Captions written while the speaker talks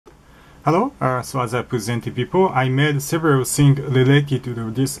Hello, so as I presented before, I made several things related to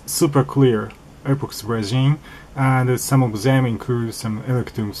this super clear epoxy resin, and some of them include some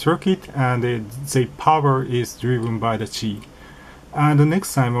electrical circuit, and the power is driven by the chi. And the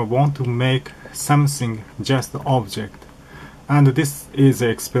next time I want to make something just object, and this is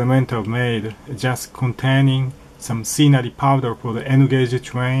an experimental made just containing some scenery powder for the N-gauge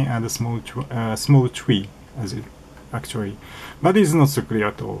train and a small tree, as it actually, but it's not so clear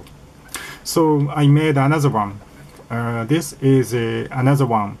at all. So I made another one. This is another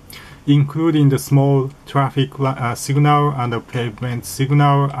one, including the small traffic signal and the pavement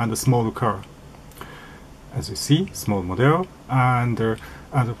signal and the small car. As you see, small model. And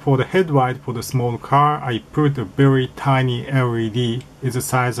for the headlight for the small car, I put a very tiny LED. It's the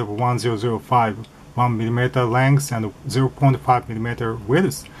size of 1005, 1 millimeter length and 0.5 millimeter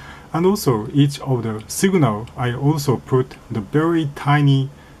width. And also each of the signal, I also put the very tiny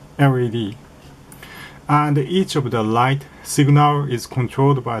LED, and each of the light signal is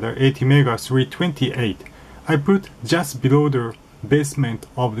controlled by the ATmega 328. I put just below the basement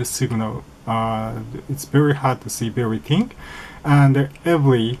of the signal. It's very hard to see everything, and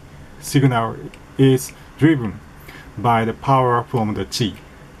every signal is driven by the power from the chi.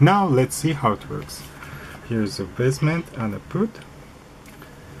 Now let's see how it works. Here's the basement and the put.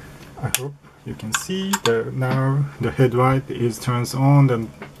 I hope you can see that now the headlight is turns on, the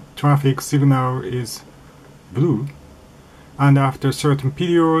traffic signal is blue, and after a certain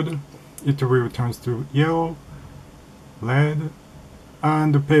period it will turn to yellow, red,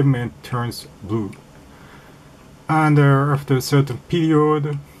 and the pavement turns blue. And after a certain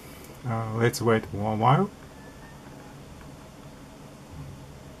period, let's wait one while.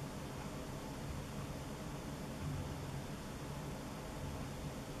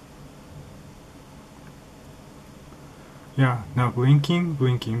 Yeah, now blinking,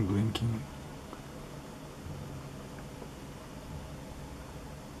 blinking, blinking.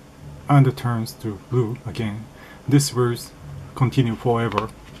 And it turns to blue again. This will continue forever.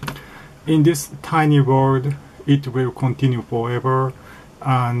 In this tiny world, it will continue forever,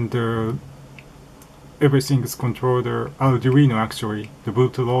 and everything is controlled Arduino actually. The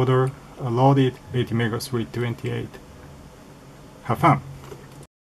bootloader loaded ATmega 328. Have fun!